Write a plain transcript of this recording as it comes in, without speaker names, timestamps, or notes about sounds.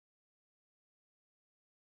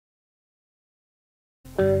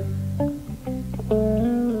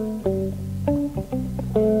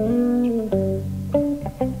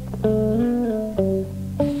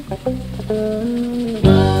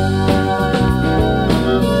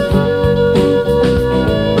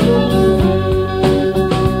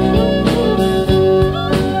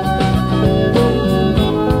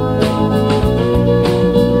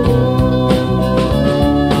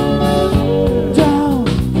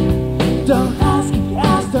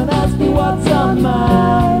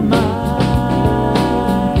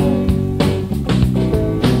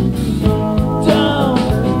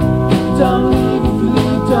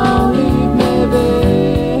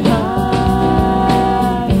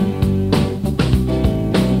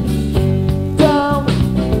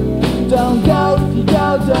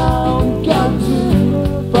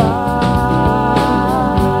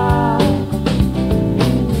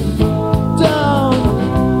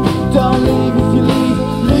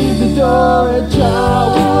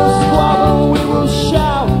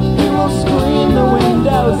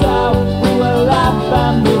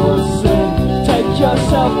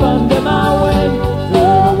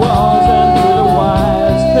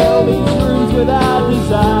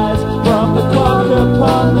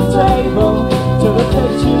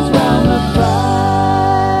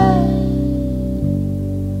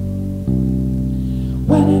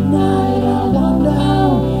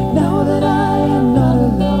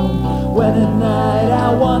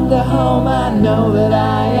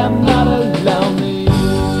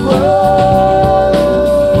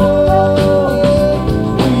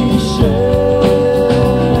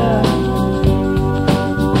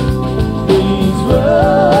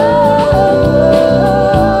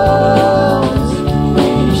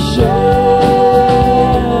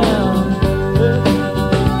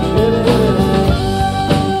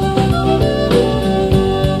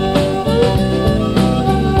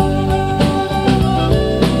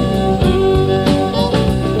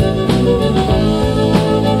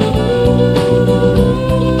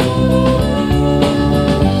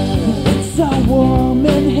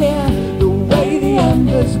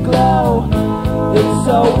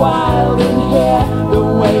so wild in here, the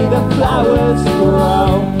way the flowers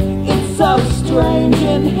grow. It's so strange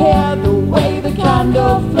in here, the way the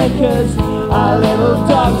candle flickers. Our little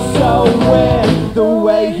dog's so weird, the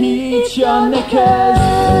way he eats your knickers.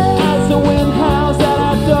 As the wind howls at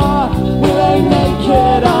our door, we lay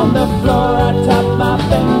naked on the floor. I tap my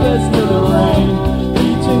fingers to the rain,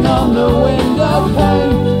 beating on the window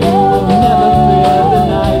pane. You would never fear the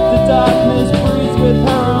night, the darkness breathes with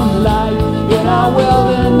her